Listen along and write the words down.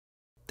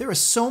There are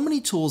so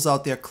many tools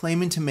out there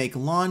claiming to make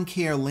lawn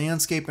care,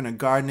 landscaping, and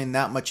gardening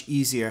that much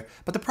easier,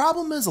 but the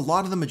problem is a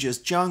lot of them are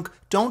just junk,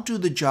 don't do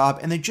the job,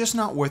 and they're just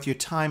not worth your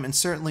time and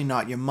certainly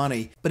not your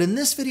money. But in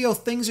this video,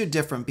 things are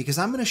different because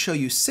I'm going to show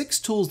you 6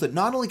 tools that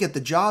not only get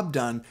the job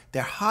done,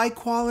 they're high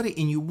quality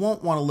and you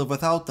won't want to live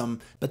without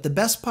them, but the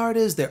best part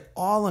is they're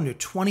all under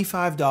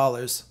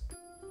 $25.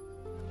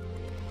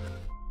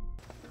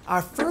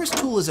 Our first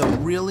tool is a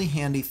really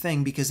handy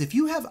thing because if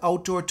you have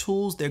outdoor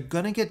tools, they're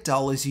going to get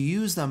dull as you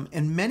use them,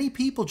 and many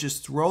people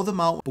just throw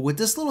them out. But with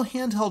this little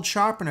handheld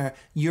sharpener,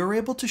 you're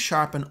able to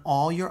sharpen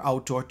all your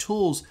outdoor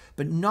tools,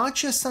 but not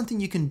just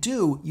something you can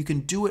do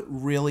it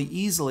really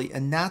easily,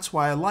 and that's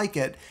why I like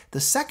it.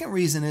 The second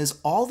reason is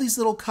all these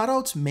little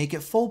cutouts make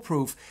it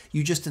foolproof.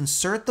 You just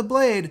insert the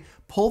blade,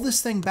 pull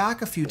this thing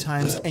back a few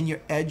times, and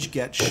your edge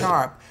gets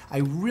sharp. I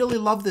really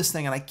love this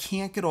thing and I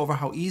can't get over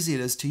how easy it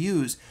is to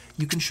use.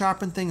 You can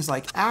sharpen things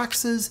like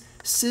axes,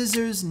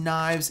 scissors,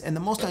 knives, and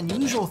the most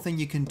unusual thing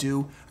you can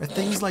do are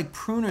things like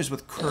pruners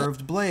with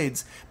curved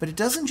blades. But it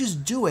doesn't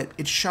just do it,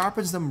 it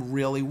sharpens them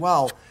really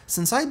well.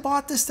 Since I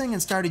bought this thing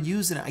and started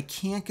using it, I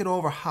can't get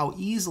over how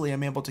easily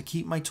I'm able to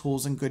keep my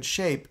tools in good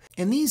shape.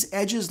 And these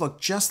edges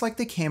look just like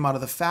they came out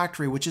of the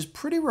factory, which is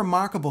pretty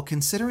remarkable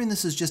considering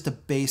this is just a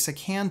basic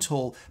hand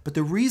tool. But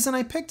the reason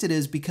I picked it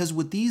is because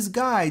with these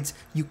guides,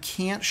 you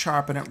can't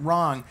sharpen it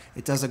wrong.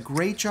 It does a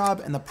great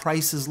job and the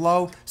price is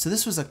low, so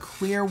this was a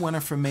clear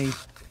winner for me.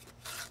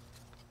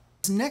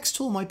 This next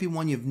tool might be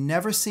one you've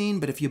never seen,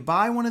 but if you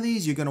buy one of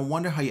these, you're going to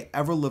wonder how you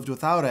ever lived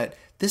without it.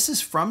 This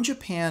is from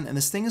Japan, and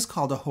this thing is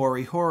called a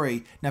hori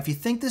hori. Now, if you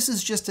think this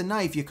is just a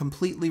knife, you're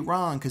completely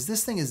wrong, because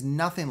this thing is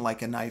nothing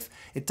like a knife.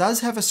 It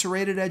does have a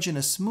serrated edge and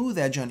a smooth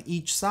edge on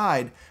each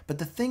side, but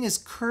the thing is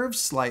curved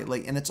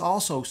slightly, and it's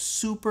also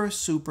super,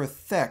 super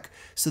thick.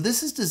 So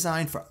this is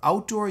designed for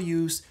outdoor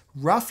use,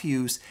 rough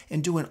use,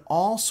 and doing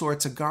all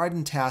sorts of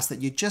garden tasks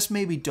that you just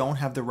maybe don't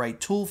have the right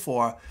tool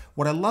for.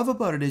 What I love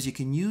about it is you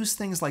can use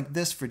things like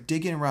this for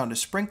digging around a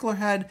sprinkler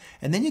head,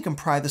 and then you can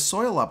pry the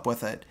soil up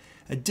with it.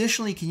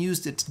 Additionally, you can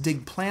use it to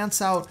dig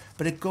plants out,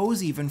 but it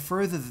goes even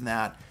further than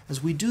that.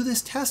 As we do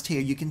this test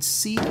here, you can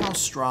see how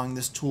strong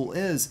this tool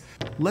is.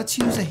 Let's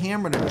use a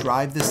hammer to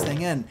drive this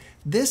thing in.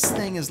 This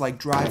thing is like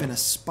driving a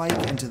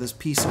spike into this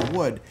piece of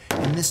wood,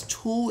 and this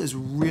tool is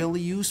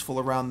really useful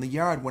around the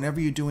yard whenever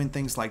you're doing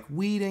things like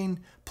weeding,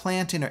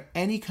 planting, or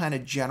any kind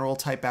of general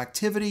type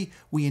activity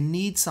where you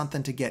need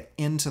something to get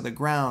into the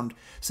ground.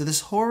 So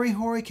this hori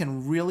hori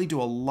can really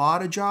do a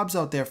lot of jobs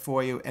out there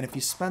for you, and if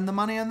you spend the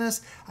money on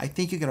this, I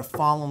think you're going to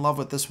fall in love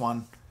with this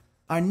one.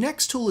 Our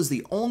next tool is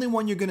the only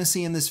one you're going to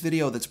see in this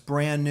video that's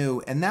brand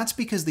new, and that's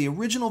because the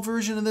original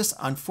version of this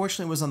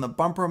unfortunately was on the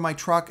bumper of my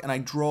truck and I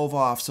drove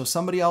off, so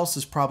somebody else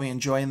is probably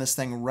enjoying this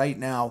thing right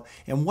now.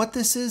 And what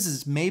this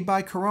is made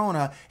by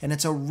Corona, and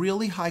it's a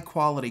really high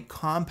quality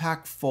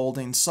compact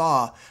folding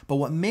saw. But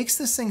what makes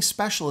this thing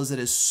special is it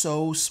is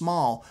so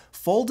small.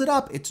 Folded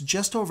up, it's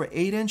just over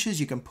 8 inches.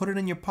 You can put it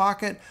in your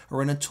pocket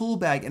or in a tool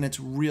bag, and it's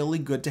really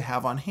good to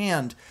have on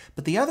hand.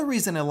 But the other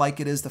reason I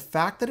like it is the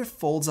fact that it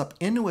folds up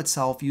into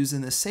itself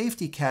using the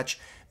safety catch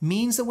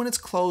means that when it's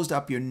closed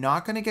up, you're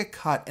not going to get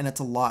cut and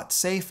it's a lot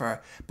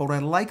safer. But what I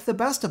like the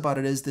best about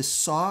it is this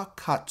saw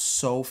cuts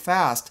so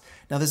fast.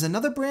 Now there's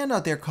another brand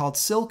out there called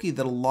Silky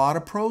that a lot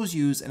of pros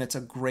use, and it's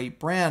a great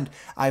brand.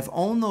 I've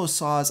owned those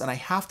saws, and I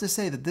have to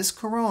say that this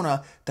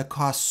Corona that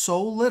costs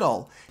so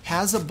little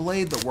has a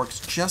blade that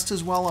works just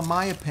as well in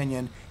my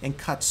opinion and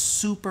cuts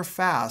super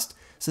fast.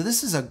 So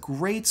this is a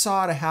great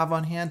saw to have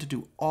on hand to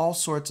do all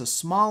sorts of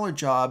smaller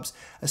jobs,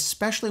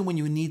 especially when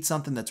you need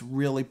something that's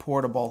really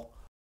portable.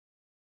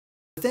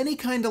 With any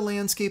kind of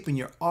landscaping,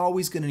 you're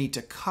always going to need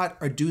to cut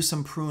or do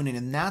some pruning,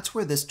 and that's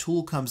where this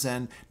tool comes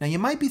in. Now you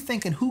might be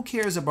thinking, who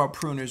cares about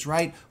pruners,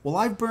 right? Well,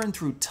 I've burned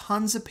through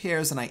tons of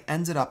pairs and I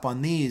ended up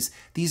on these.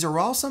 These are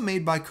also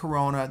made by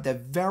Corona. They're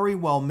very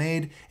well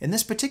made. And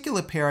this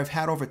particular pair I've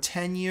had over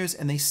 10 years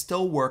and they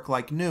still work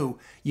like new.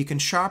 You can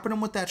sharpen them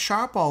with that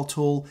Sharpall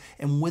tool,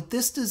 and with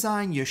this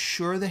design, you're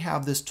sure to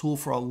have this tool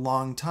for a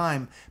long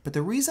time. But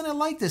the reason I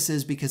like this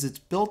is because it's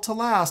built to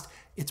last.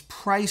 It's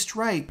priced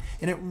right,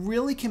 and it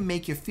really can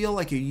make you feel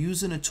like you're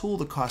using a tool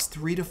that costs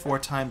 3 to 4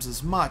 times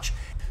as much.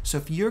 So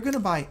if you're going to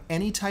buy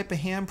any type of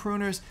hand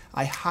pruners,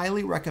 I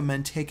highly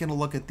recommend taking a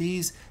look at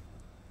these.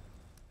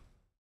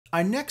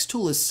 Our next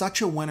tool is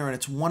such a winner, and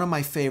it's one of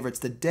my favorites.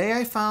 The day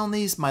I found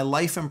these, my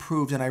life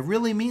improved, and I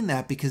really mean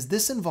that because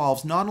this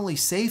involves not only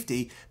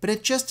safety, but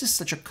it just is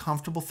such a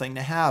comfortable thing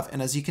to have.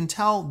 And as you can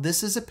tell,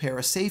 this is a pair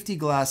of safety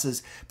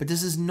glasses, but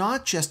this is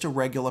not just a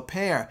regular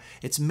pair.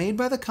 It's made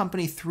by the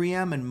company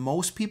 3M, and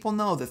most people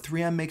know that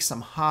 3M makes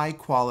some high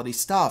quality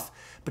stuff.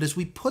 But as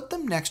we put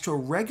them next to a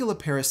regular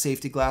pair of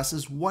safety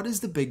glasses, what is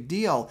the big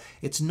deal?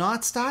 It's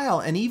not style,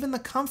 and even the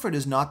comfort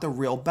is not the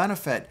real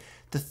benefit.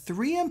 The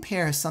 3M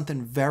pair has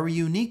something very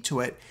unique to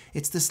it.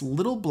 It's this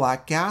little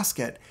black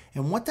gasket.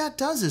 And what that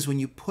does is when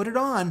you put it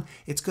on,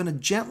 it's going to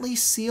gently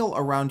seal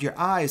around your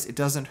eyes. It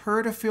doesn't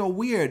hurt or feel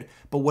weird,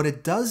 but what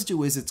it does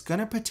do is it's going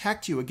to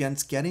protect you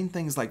against getting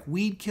things like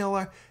weed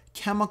killer,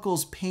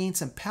 chemicals,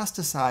 paints, and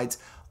pesticides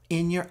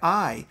in your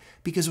eye,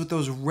 because with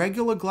those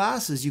regular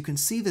glasses, you can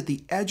see that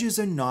the edges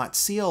are not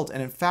sealed,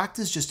 and in fact,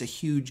 there's just a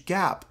huge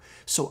gap.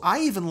 So I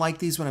even like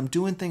these when I'm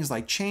doing things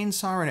like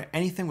chainsawing or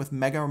anything with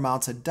mega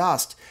amounts of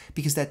dust,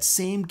 because that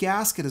same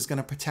gasket is going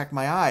to protect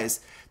my eyes.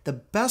 The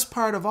best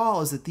part of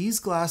all is that these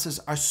glasses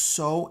are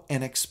so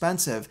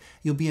inexpensive.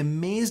 You'll be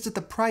amazed at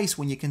the price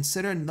when you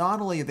consider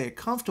not only are they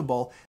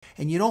comfortable,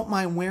 and you don't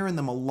mind wearing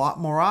them a lot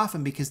more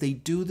often because they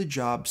do the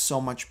job so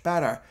much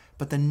better.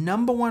 But the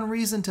number one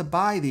reason to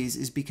buy these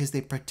is because they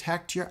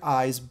protect your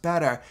eyes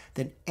better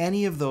than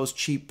any of those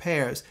cheap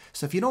pairs.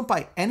 So if you don't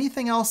buy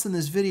anything else in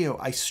this video,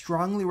 I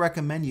strongly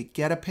recommend you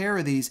get a pair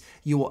of these.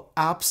 You will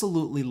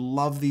absolutely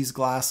love these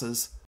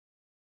glasses.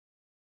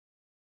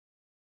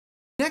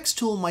 Next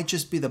tool might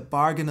just be the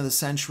bargain of the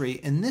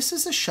century, and this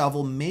is a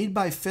shovel made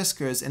by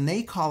Fiskars, and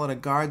they call it a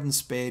garden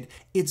spade.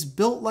 It's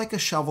built like a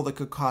shovel that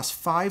could cost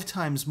 5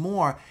 times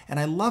more, and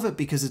I love it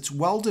because it's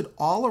welded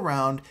all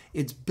around,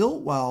 it's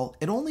built well,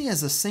 it only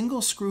has a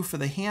single screw for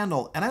the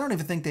handle, and I don't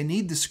even think they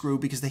need the screw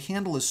because the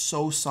handle is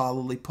so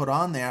solidly put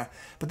on there.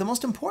 But the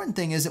most important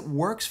thing is it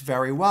works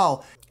very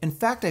well. In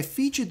fact, I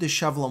featured this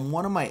shovel in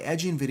one of my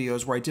edging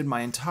videos where I did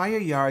my entire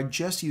yard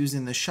just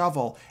using the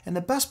shovel, and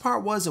the best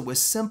part was it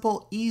was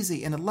simple,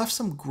 easy, and it left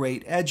some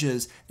great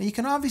edges. Now you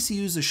can obviously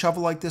use a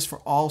shovel like this for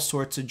all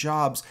sorts of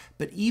jobs,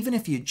 but even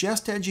if you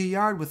just edge your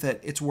yard with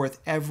it, it's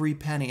worth every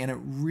penny, and it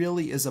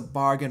really is a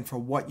bargain for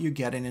what you're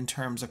getting in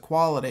terms of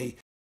quality.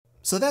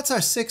 So that's our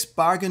 6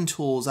 bargain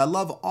tools. I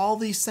love all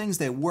these things.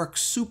 They work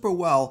super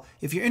well.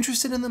 If you're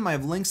interested in them, I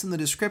have links in the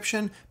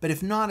description, but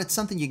if not, it's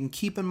something you can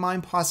keep in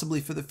mind possibly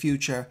for the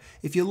future.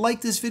 If you like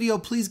this video,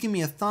 please give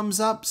me a thumbs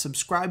up,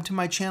 subscribe to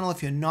my channel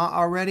if you're not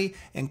already,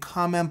 and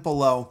comment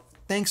below.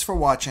 Thanks for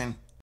watching.